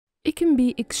It can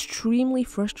be extremely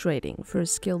frustrating for a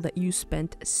skill that you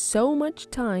spent so much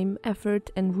time,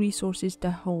 effort, and resources to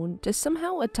hone to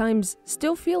somehow at times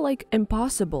still feel like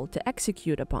impossible to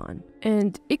execute upon.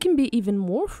 And it can be even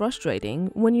more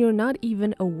frustrating when you're not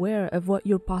even aware of what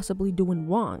you're possibly doing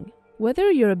wrong.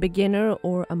 Whether you're a beginner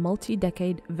or a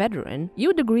multi-decade veteran, you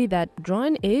would agree that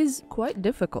drawing is quite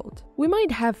difficult. We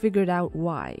might have figured out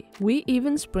why. We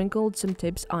even sprinkled some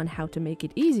tips on how to make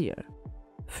it easier.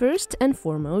 First and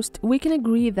foremost, we can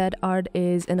agree that art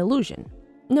is an illusion.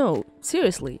 No,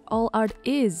 seriously, all art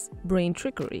is brain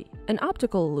trickery, an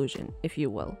optical illusion, if you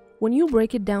will. When you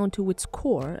break it down to its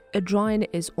core, a drawing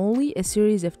is only a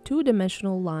series of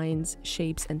two-dimensional lines,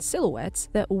 shapes, and silhouettes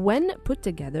that, when put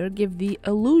together, give the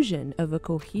illusion of a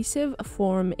cohesive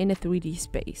form in a 3D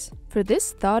space. For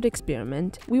this thought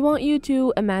experiment, we want you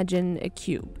to imagine a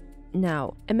cube.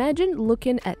 Now, imagine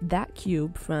looking at that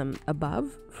cube from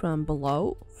above, from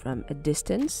below, from a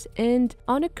distance, and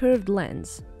on a curved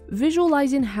lens.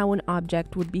 Visualizing how an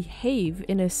object would behave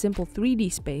in a simple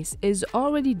 3D space is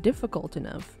already difficult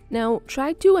enough. Now,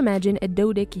 try to imagine a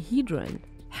dodecahedron.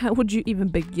 How would you even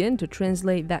begin to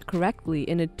translate that correctly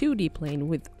in a 2D plane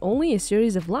with only a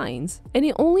series of lines? And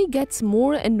it only gets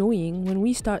more annoying when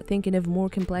we start thinking of more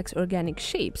complex organic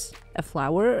shapes. A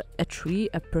flower, a tree,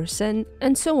 a person,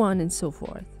 and so on and so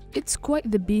forth. It's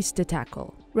quite the beast to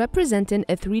tackle, representing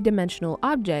a three-dimensional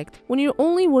object when you're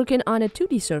only working on a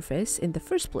 2D surface in the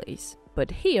first place. But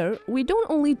here, we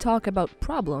don't only talk about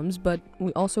problems, but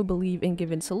we also believe in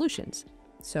giving solutions.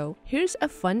 So here's a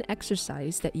fun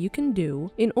exercise that you can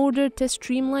do in order to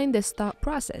streamline this thought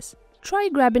process. Try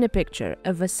grabbing a picture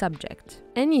of a subject,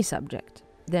 any subject.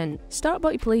 Then start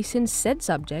by placing said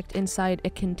subject inside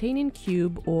a containing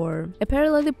cube or a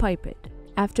parallelepiped.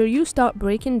 After you start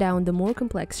breaking down the more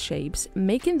complex shapes,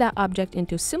 making that object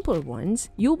into simpler ones,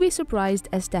 you'll be surprised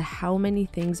as to how many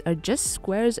things are just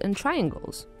squares and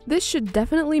triangles. This should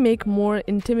definitely make more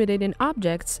intimidating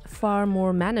objects far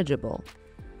more manageable.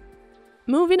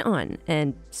 Moving on,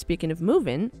 and speaking of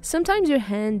moving, sometimes your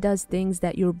hand does things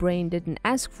that your brain didn't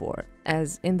ask for,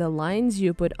 as in the lines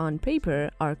you put on paper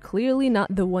are clearly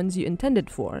not the ones you intended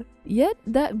for. Yet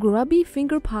that grubby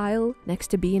finger pile, next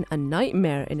to being a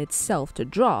nightmare in itself to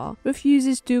draw,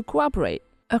 refuses to cooperate.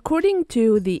 According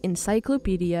to the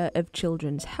Encyclopedia of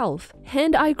Children's Health,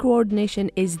 hand-eye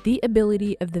coordination is the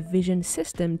ability of the vision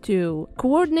system to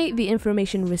coordinate the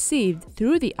information received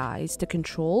through the eyes to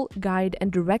control, guide,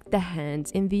 and direct the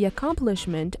hands in the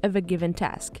accomplishment of a given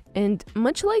task. And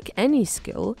much like any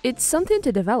skill, it's something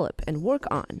to develop and work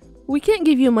on. We can't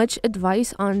give you much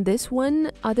advice on this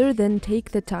one other than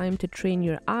take the time to train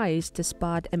your eyes to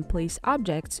spot and place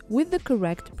objects with the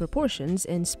correct proportions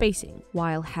and spacing,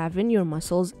 while having your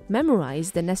muscles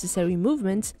memorize the necessary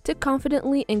movements to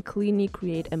confidently and cleanly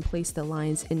create and place the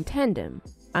lines in tandem.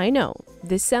 I know,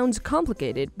 this sounds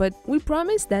complicated, but we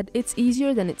promise that it's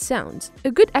easier than it sounds.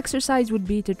 A good exercise would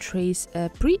be to trace a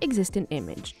pre-existing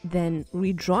image, then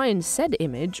redrawing said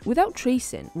image without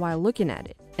tracing while looking at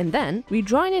it, and then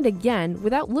redrawing it again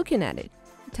without looking at it.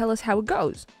 Tell us how it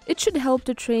goes. It should help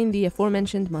to train the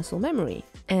aforementioned muscle memory,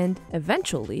 and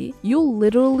eventually, you'll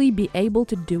literally be able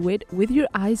to do it with your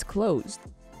eyes closed.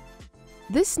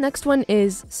 This next one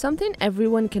is something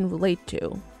everyone can relate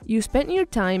to. You spent your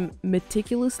time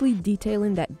meticulously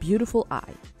detailing that beautiful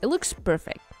eye. It looks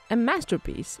perfect, a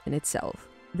masterpiece in itself.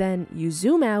 Then you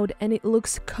zoom out and it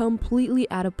looks completely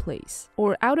out of place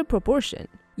or out of proportion.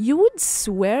 You would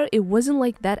swear it wasn't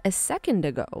like that a second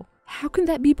ago. How can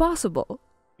that be possible?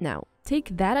 Now,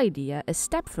 take that idea a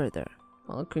step further.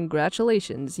 Well,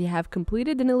 congratulations, you have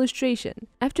completed an illustration.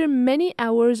 After many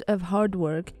hours of hard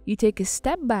work, you take a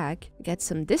step back, get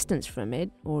some distance from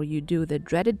it, or you do the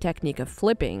dreaded technique of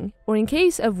flipping, or in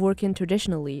case of working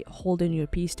traditionally, holding your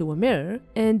piece to a mirror,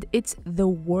 and it's the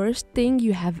worst thing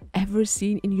you have ever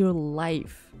seen in your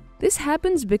life. This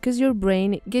happens because your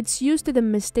brain gets used to the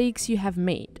mistakes you have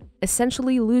made,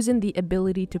 essentially losing the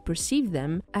ability to perceive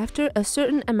them after a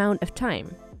certain amount of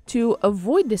time. To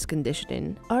avoid this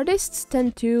conditioning, artists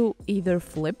tend to either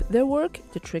flip their work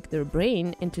to trick their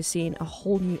brain into seeing a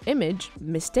whole new image,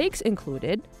 mistakes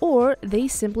included, or they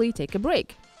simply take a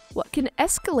break. What can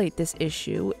escalate this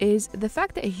issue is the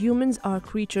fact that humans are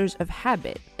creatures of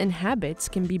habit, and habits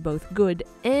can be both good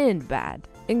and bad.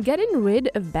 And getting rid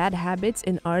of bad habits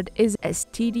in art is as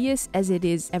tedious as it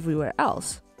is everywhere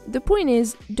else. The point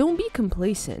is, don't be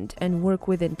complacent and work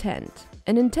with intent.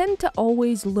 And intend to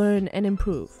always learn and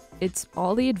improve. It's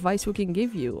all the advice we can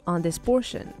give you on this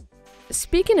portion.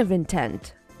 Speaking of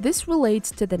intent, this relates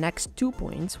to the next 2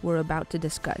 points we're about to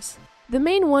discuss. The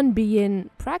main one being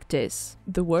practice,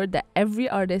 the word that every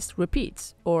artist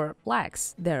repeats or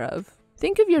lacks thereof.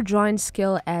 Think of your drawing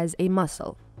skill as a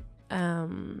muscle.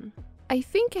 I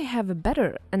think I have a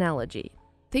better analogy.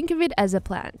 Think of it as a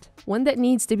plant, one that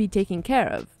needs to be taken care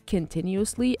of,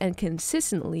 continuously and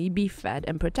consistently be fed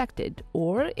and protected,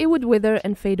 or it would wither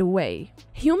and fade away.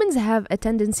 Humans have a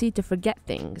tendency to forget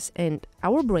things, and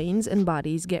our brains and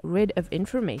bodies get rid of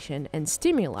information and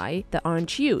stimuli that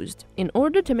aren't used, in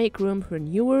order to make room for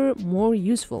newer, more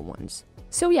useful ones.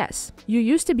 So yes, you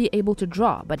used to be able to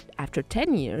draw, but after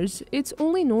 10 years, it's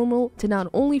only normal to not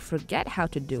only forget how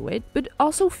to do it, but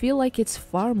also feel like it's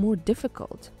far more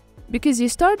difficult. Because you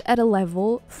start at a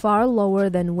level far lower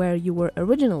than where you were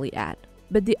originally at.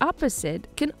 But the opposite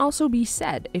can also be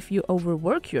said if you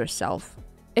overwork yourself.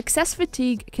 Excess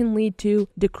fatigue can lead to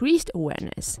decreased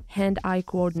awareness, hand-eye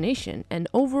coordination, and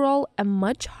overall a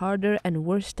much harder and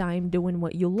worse time doing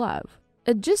what you love.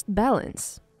 A just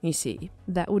balance, you see,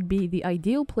 that would be the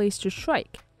ideal place to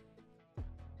strike.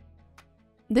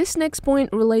 This next point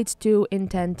relates to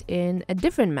intent in a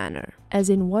different manner, as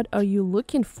in what are you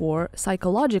looking for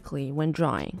psychologically when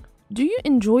drawing? Do you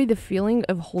enjoy the feeling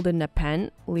of holding a pen,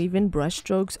 leaving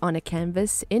brushstrokes on a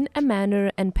canvas in a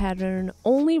manner and pattern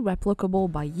only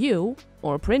replicable by you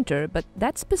or a printer, but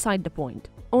that's beside the point?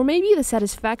 Or maybe the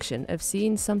satisfaction of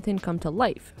seeing something come to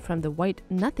life from the white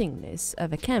nothingness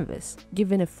of a canvas,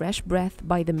 given a fresh breath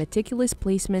by the meticulous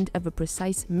placement of a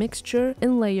precise mixture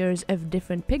and layers of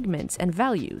different pigments and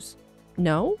values.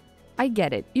 No? I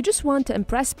get it. You just want to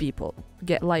impress people,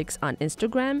 get likes on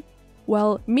Instagram?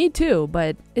 Well, me too,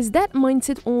 but is that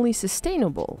mindset only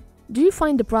sustainable? Do you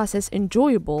find the process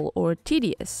enjoyable or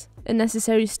tedious? A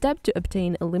necessary step to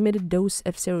obtain a limited dose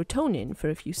of serotonin for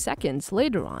a few seconds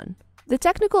later on? The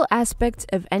technical aspects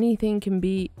of anything can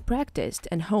be practiced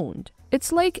and honed.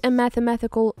 It's like a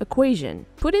mathematical equation.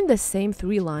 Putting the same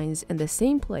 3 lines in the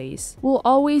same place will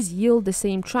always yield the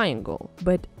same triangle,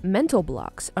 but mental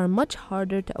blocks are much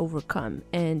harder to overcome,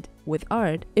 and with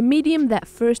art, a medium that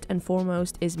first and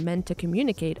foremost is meant to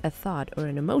communicate a thought or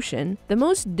an emotion, the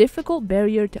most difficult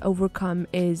barrier to overcome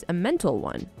is a mental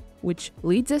one, which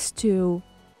leads us to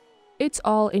it's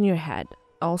all in your head.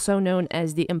 Also known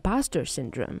as the imposter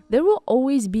syndrome. There will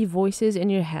always be voices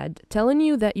in your head telling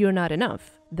you that you're not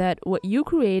enough, that what you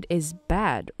create is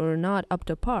bad or not up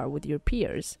to par with your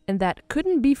peers, and that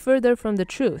couldn't be further from the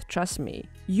truth, trust me.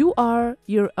 You are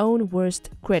your own worst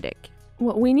critic.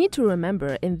 What we need to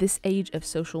remember in this age of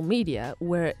social media,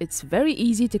 where it's very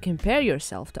easy to compare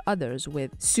yourself to others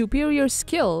with superior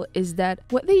skill, is that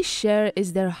what they share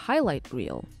is their highlight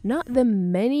reel, not the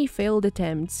many failed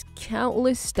attempts,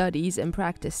 countless studies and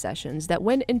practice sessions that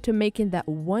went into making that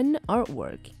one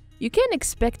artwork. You can't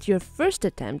expect your first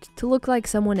attempt to look like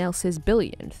someone else's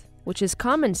billionth, which is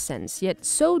common sense yet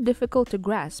so difficult to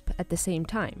grasp at the same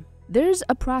time. There's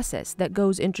a process that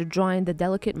goes into drawing the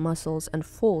delicate muscles and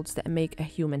folds that make a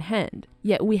human hand.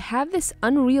 Yet we have this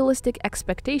unrealistic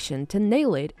expectation to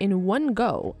nail it in one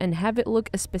go and have it look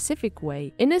a specific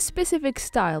way, in a specific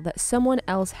style that someone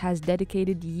else has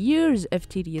dedicated years of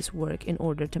tedious work in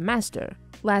order to master.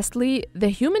 Lastly, the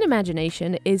human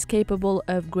imagination is capable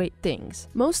of great things,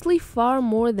 mostly far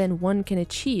more than one can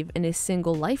achieve in a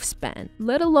single lifespan,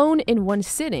 let alone in one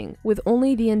sitting, with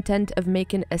only the intent of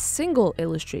making a single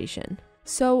illustration.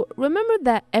 So remember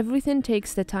that everything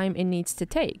takes the time it needs to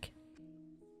take.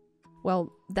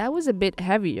 Well, that was a bit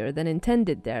heavier than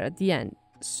intended there at the end.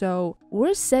 So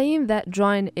we're saying that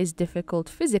drawing is difficult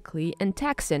physically and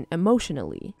taxing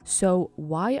emotionally. So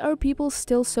why are people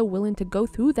still so willing to go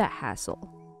through that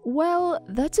hassle? Well,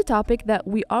 that's a topic that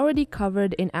we already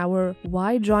covered in our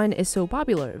Why Drawing is So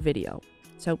Popular video.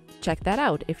 So check that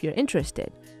out if you're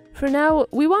interested. For now,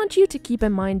 we want you to keep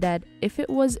in mind that if it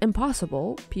was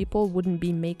impossible, people wouldn't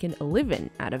be making a living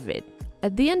out of it.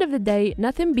 At the end of the day,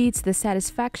 nothing beats the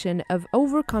satisfaction of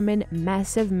overcoming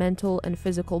massive mental and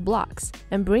physical blocks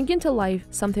and bringing to life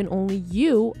something only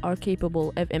you are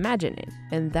capable of imagining.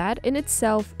 And that in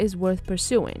itself is worth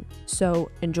pursuing.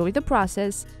 So enjoy the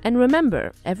process, and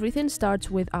remember, everything starts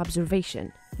with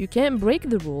observation. You can't break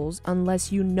the rules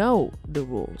unless you know the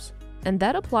rules. And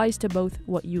that applies to both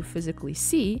what you physically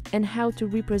see and how to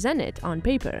represent it on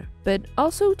paper, but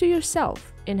also to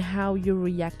yourself in how you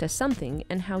react to something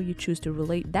and how you choose to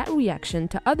relate that reaction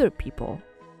to other people.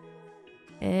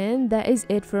 And that is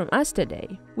it from us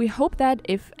today. We hope that,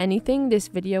 if anything, this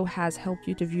video has helped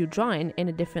you to view drawing in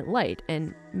a different light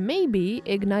and maybe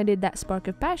ignited that spark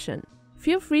of passion.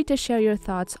 Feel free to share your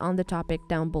thoughts on the topic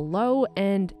down below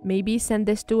and maybe send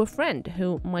this to a friend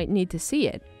who might need to see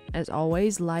it. As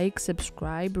always, like,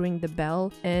 subscribe, ring the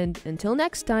bell, and until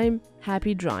next time,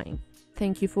 happy drawing.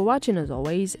 Thank you for watching as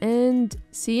always, and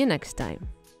see you next time.